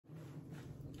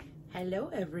Hello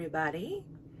everybody.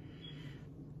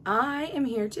 I am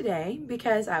here today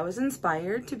because I was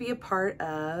inspired to be a part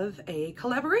of a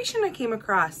collaboration I came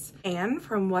across. Anne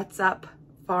from What's Up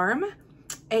Farm.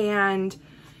 And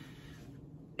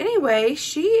anyway,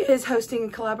 she is hosting a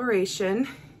collaboration.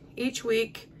 Each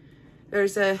week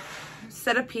there's a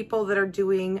set of people that are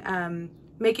doing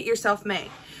make it yourself May.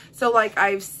 So like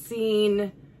I've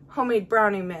seen homemade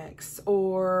brownie mix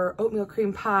or oatmeal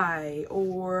cream pie,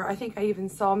 or I think I even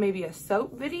saw maybe a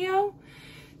soap video.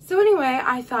 So anyway,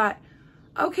 I thought,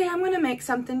 okay, I'm gonna make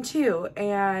something too.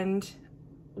 And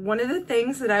one of the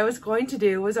things that I was going to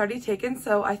do was already taken,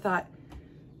 so I thought,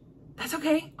 that's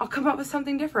okay, I'll come up with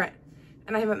something different.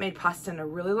 And I haven't made pasta in a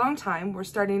really long time. We're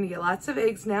starting to get lots of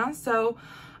eggs now, so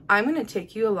I'm gonna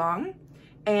take you along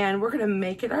and we're gonna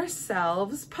make it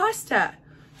ourselves pasta.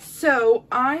 So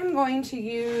I'm going to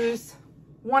use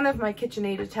one of my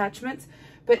KitchenAid attachments,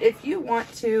 but if you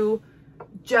want to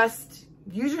just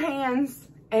use your hands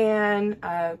and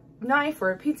a knife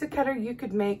or a pizza cutter, you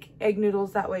could make egg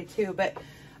noodles that way too. But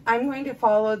I'm going to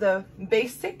follow the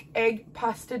basic egg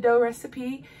pasta dough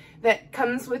recipe that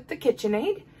comes with the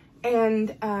KitchenAid.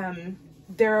 And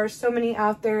there are so many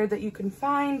out there that you can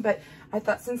find, but I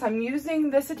thought since I'm using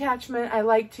this attachment, I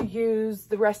like to use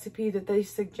the recipe that they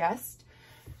suggest.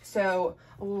 So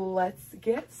let's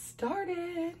get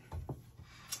started.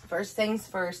 First things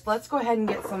first, let's go ahead and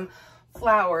get some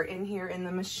flour in here in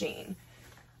the machine.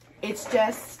 It's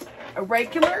just a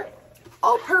regular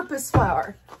all-purpose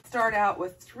flour. Start out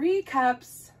with 3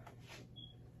 cups.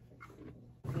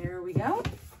 There we go.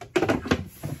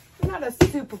 I'm not a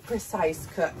super precise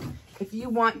cook. If you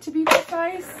want to be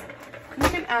precise, you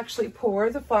can actually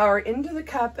pour the flour into the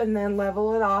cup and then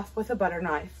level it off with a butter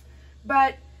knife.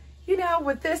 But you know,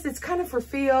 with this, it's kind of for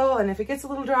feel, and if it gets a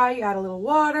little dry, you add a little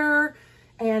water,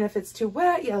 and if it's too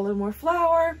wet, you add a little more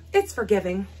flour. It's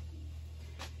forgiving.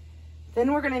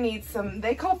 Then we're gonna need some,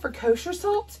 they call for kosher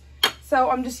salt, so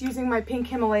I'm just using my pink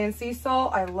Himalayan sea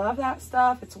salt. I love that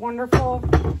stuff, it's wonderful.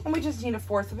 And we just need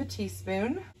 1/4 of a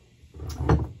teaspoon.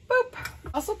 Boop.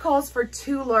 Also calls for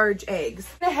 2 large eggs.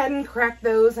 I went ahead and cracked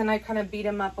those, and I kind of beat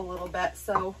them up a little bit,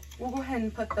 so we'll go ahead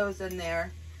and put those in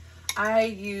there. I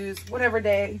use whatever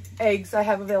day eggs I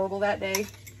have available that day.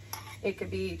 It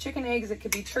could be chicken eggs, it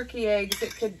could be turkey eggs,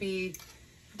 it could be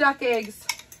duck eggs.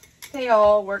 They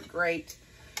all work great.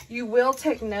 You will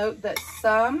take note that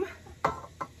some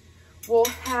will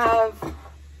have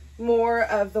more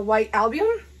of the white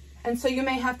albumin, and so you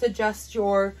may have to adjust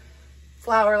your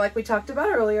flour like we talked about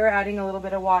earlier, adding a little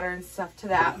bit of water and stuff to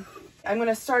that. I'm going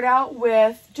to start out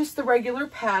with just the regular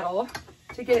paddle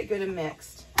to get it good and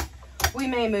mixed. We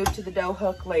may move to the dough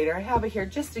hook later. I have it here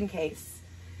just in case.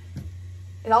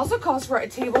 It also calls for a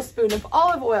tablespoon of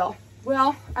olive oil.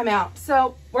 Well, I'm out,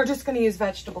 so we're just going to use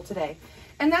vegetable today.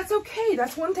 And that's okay.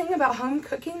 That's one thing about home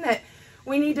cooking that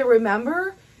we need to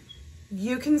remember.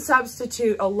 You can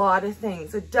substitute a lot of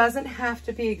things. It doesn't have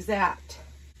to be exact.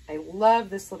 I love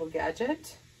this little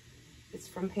gadget. It's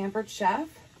from Pampered Chef.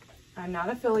 I'm not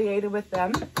affiliated with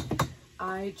them.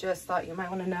 I just thought you might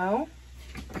want to know.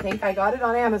 I think I got it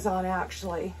on Amazon,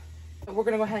 actually. But we're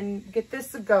going to go ahead and get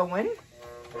this going. Ooh,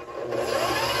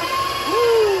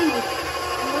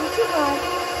 not too high.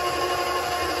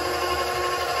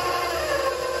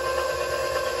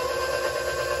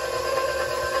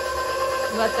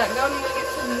 Let that go, and I'm going to get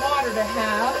some water to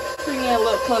have. Bring it a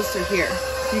little closer here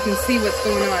so you can see what's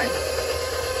going on.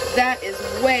 That is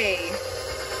way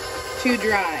too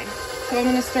dry. So I'm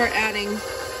going to start adding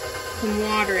some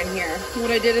water in here. What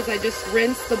I did is I just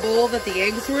rinsed the bowl that the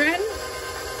eggs were in.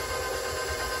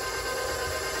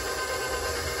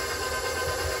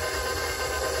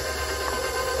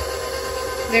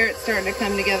 There, it's starting to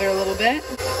come together a little bit.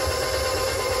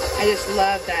 I just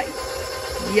love that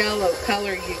yellow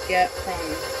color you get from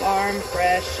farm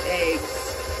fresh eggs.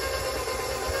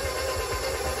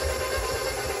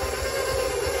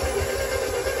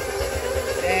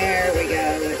 There we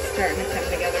go. It's starting to come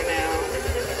together now.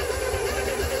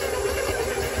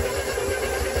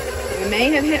 We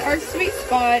may have hit our sweet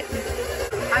spot.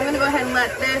 I'm going to go ahead and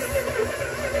let this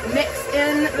mix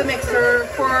in the mixer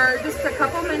for just a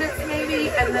couple minutes maybe,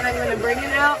 and then I'm going to bring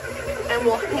it out and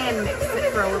we'll hand mix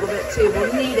it for a little bit too.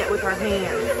 We'll knead it with our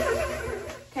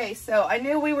hands. Okay, so I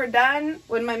knew we were done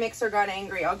when my mixer got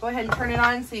angry. I'll go ahead and turn it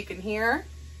on so you can hear.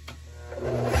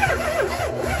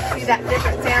 See that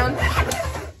different sound?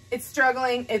 It's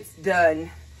struggling, it's done.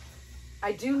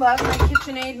 I do love my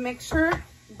KitchenAid mixer,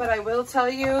 but I will tell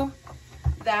you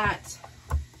that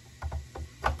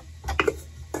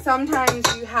sometimes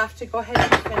you have to go ahead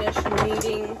and finish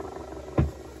kneading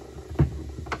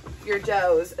your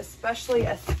doughs, especially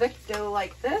a thick dough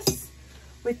like this,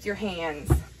 with your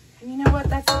hands. And you know what?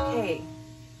 That's okay.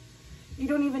 You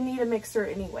don't even need a mixer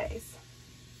anyways.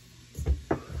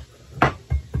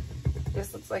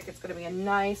 This looks like it's going to be a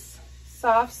nice,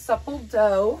 soft, supple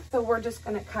dough. So we're just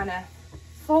going to kind of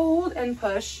fold and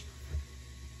push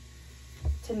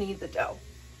to knead the dough.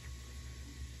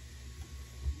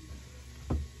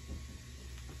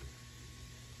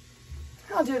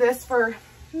 I'll do this for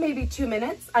maybe 2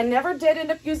 minutes. I never did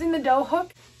end up using the dough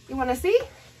hook. You want to see?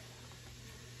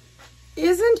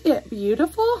 Isn't it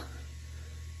beautiful?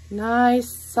 Nice,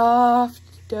 soft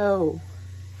dough.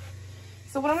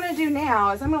 So what I'm going to do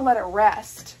now is I'm going to let it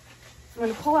rest. I'm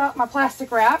going to pull out my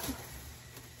plastic wrap,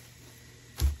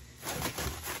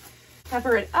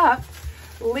 cover it up,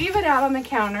 leave it out on the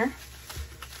counter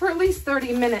for at least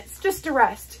 30 minutes just to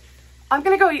rest. I'm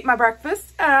going to go eat my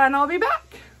breakfast and I'll be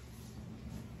back.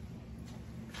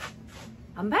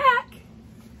 I'm back.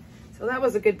 So that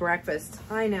was a good breakfast.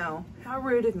 I know. How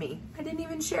rude of me. I didn't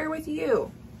even share with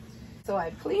you. So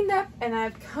I've cleaned up and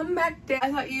I've come back down.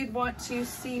 I thought you'd want to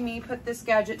see me put this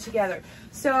gadget together.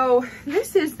 So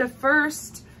this is the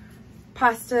first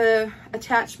pasta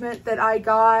attachment that I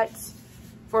got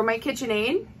for my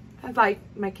KitchenAid. I like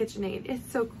my KitchenAid.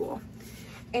 It's so cool.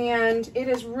 And it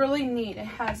is really neat. It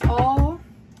has all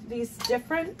these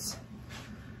different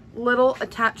little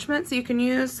attachments you can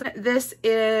use. This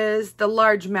is the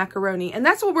large macaroni, and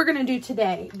that's what we're going to do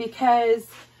today because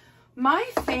my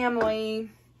family,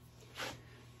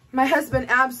 my husband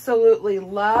absolutely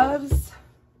loves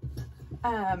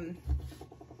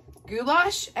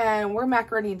goulash, and we're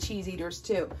macaroni and cheese eaters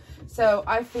too. So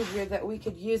I figured that we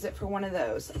could use it for one of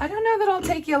those. I don't know that I'll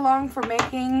take you along for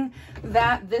making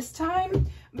that this time,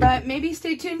 but maybe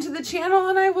stay tuned to the channel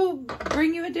and I will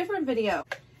bring you a different video.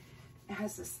 It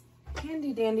has this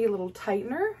handy dandy little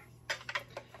tightener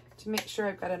to make sure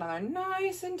I've got it on there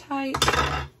nice and tight.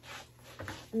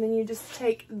 And then you just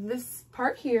take this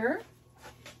part here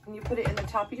and you put it in the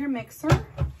top of your mixer.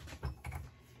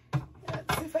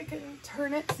 Let's see if I can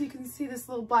turn it so you can see this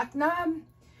little black knob.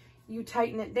 You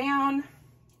tighten it down.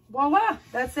 Voila,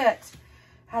 that's it.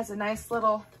 Has a nice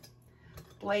little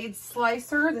blade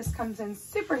slicer. This comes in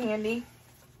super handy.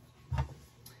 I'm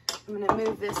going to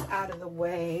move this out of the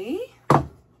way.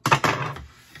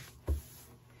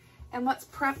 And let's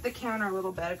prep the counter a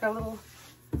little bit. I've got a little,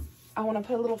 I want to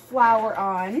put a little flour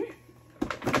on.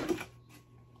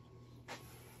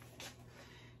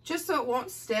 Just so it won't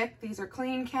stick. These are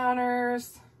clean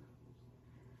counters.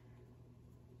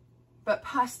 But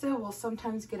pasta will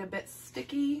sometimes get a bit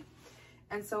sticky.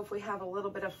 And so if we have a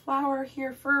little bit of flour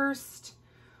here first,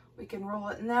 we can roll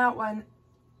it in that one.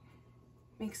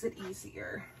 Makes it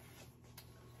easier.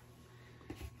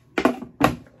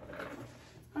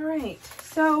 All right,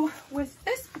 so with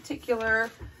this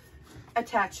particular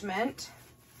attachment,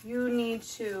 you need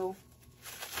to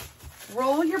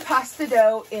roll your pasta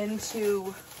dough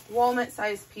into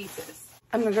walnut-sized pieces.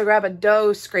 I'm gonna go grab a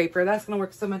dough scraper. That's gonna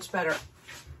work so much better.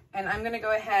 And I'm gonna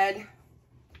go ahead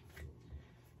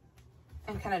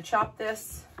and kind of chop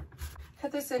this,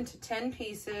 cut this into 10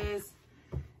 pieces,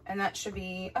 and that should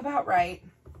be about right.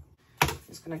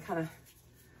 Just gonna kind of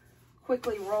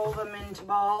quickly roll them into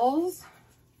balls.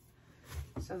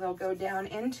 So they'll go down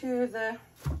into the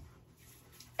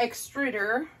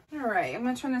extruder. All right, I'm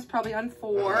gonna turn this probably on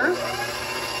 4.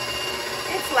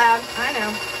 It's loud, I know.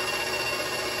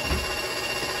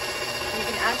 You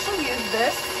can actually use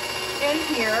this in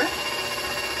here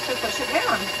to push it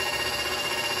down.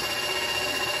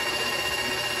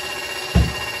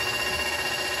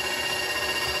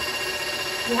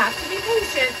 You have to be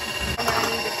patient. And then I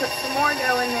need to put some more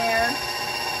dough in there.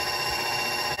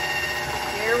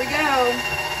 Here we go.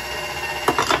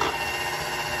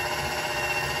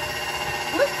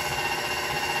 Whoops.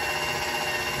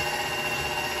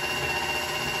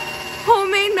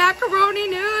 Homemade macaroni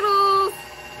noodles.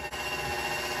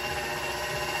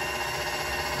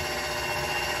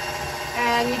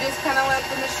 And you just kind of let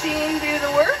the machine do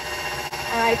the work.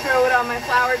 And I throw it on my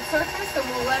floured surface and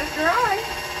we'll let it dry.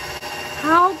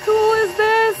 How cool is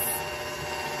this?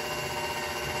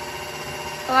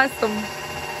 Awesome.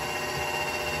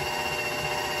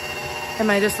 Am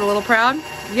I just a little proud?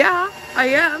 Yeah, I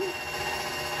am.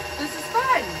 This is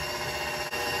fun.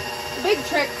 The big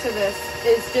trick to this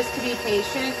is just to be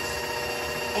patient,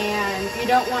 and you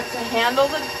don't want to handle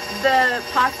the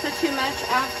pasta too much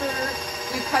after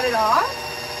you cut it off,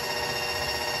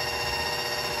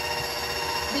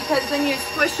 because then you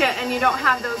squish it and you don't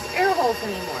have those air holes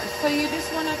anymore. So you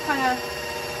just want to kind of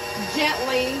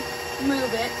gently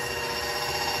move it.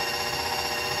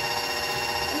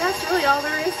 And that's really all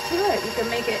there is to it. You can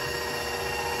make it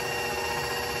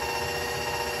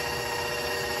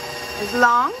as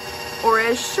long or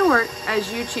as short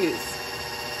as you choose.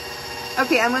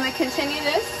 Okay, I'm going to continue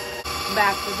this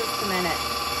back for just a minute.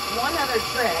 One other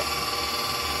trick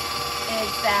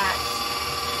is that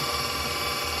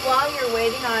while you're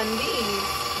waiting on these,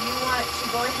 you want to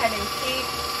go ahead and keep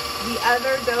the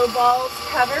other dough balls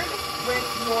covered with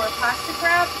your plastic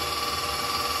wrap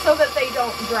so that they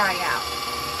don't dry out.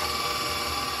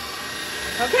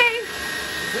 Okay,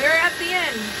 we're at the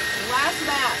end. Last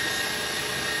batch.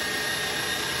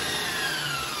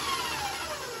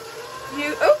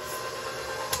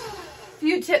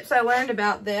 Few tips I learned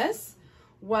about this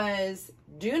was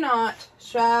do not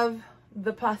shove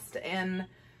the pasta in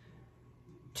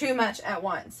too much at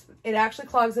once. It actually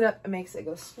clogs it up and makes it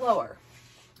go slower.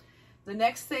 The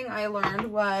next thing I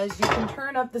learned was you can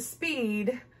turn up the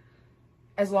speed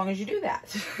as long as you do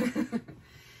that.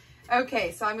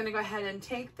 Okay, so I'm going to go ahead and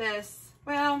take this.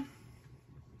 Well,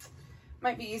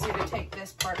 might be easier to take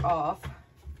this part off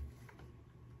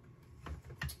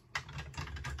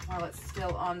while it's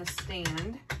still on the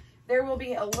stand. There will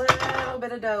be a little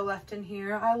bit of dough left in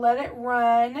here. I let it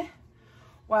run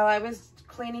while I was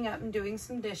cleaning up and doing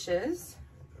some dishes.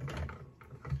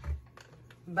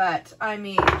 But, I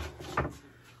mean,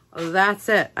 that's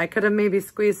it. I could have maybe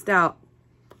squeezed out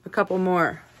a couple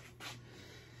more.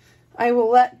 I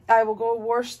will go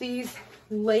wash these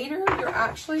later. You're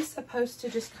actually supposed to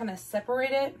just kind of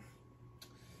separate it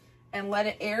and let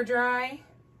it air dry.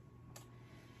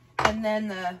 And then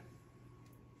the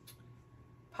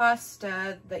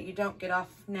pasta that you don't get off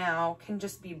now can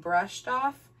just be brushed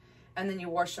off, and then you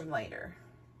wash them later.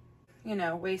 You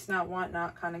know, waste not, want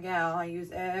not kind of gal. I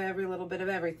use every little bit of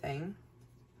everything.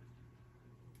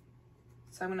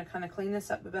 So I'm going to kind of clean this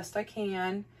up the best I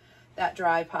can. That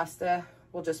dry pasta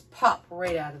will just pop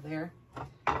right out of there.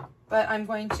 But I'm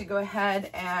going to go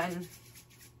ahead and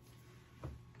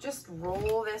just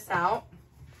roll this out.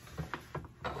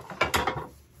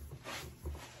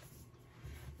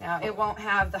 Now, it won't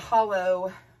have the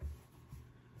hollow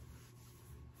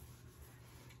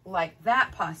like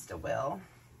that pasta will.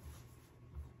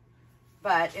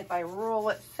 But if I roll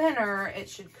it thinner, it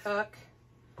should cook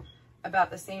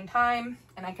about the same time.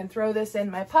 And I can throw this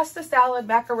in my pasta salad,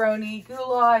 macaroni,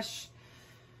 goulash,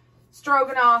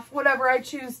 stroganoff, whatever I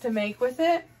choose to make with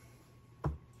it.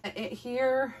 It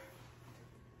here,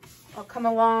 I'll come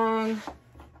along,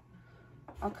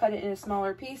 I'll cut it into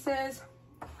smaller pieces.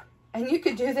 And you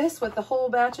could do this with the whole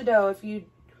batch of dough if you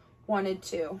wanted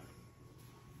to.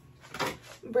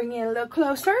 Bring it a little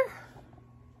closer.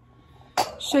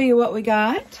 Show you what we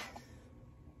got.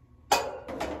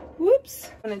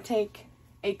 Whoops. I'm going to take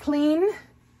a clean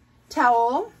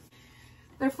towel.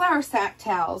 They're flour sack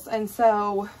towels, and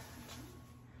so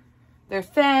they're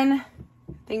thin.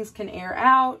 Things can air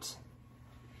out,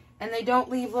 and they don't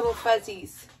leave little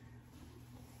fuzzies.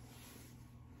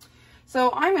 So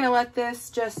I'm going to let this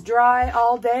just dry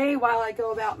all day while I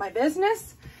go about my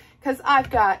business, because I've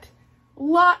got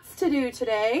lots to do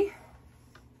today.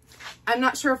 I'm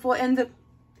not sure if we'll end the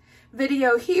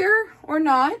video here or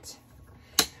not,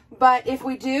 but if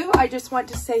we do, I just want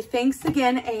to say thanks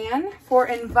again, Anne, for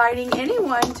inviting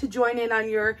anyone to join in on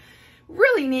your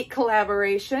really neat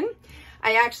collaboration.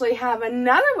 I actually have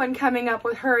another one coming up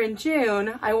with her in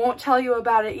June. I won't tell you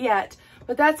about it yet,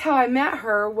 but that's how I met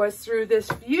her, was through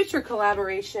this future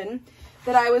collaboration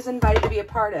that I was invited to be a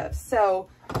part of. So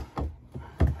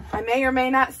I may or may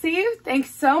not see you. Thanks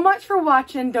so much for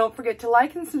watching. Don't forget to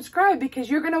like and subscribe, because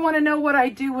you're going to want to know what I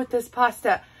do with this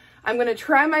pasta. I'm going to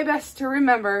try my best to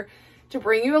remember to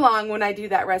bring you along when I do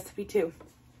that recipe too.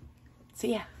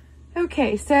 See ya.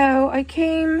 Okay, so I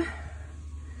came,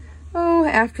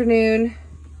 afternoon,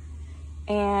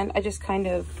 and I just kind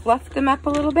of fluffed them up a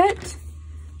little bit.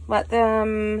 Let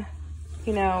them,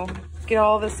 you know, get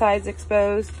all the sides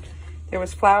exposed. There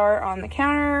was flour on the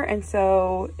counter, and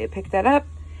so it picked that up.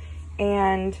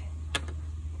 And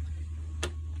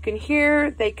you can hear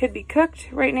they could be cooked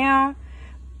right now,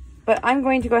 but I'm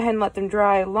going to go ahead and let them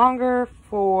dry longer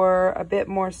for a bit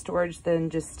more storage than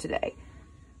just today.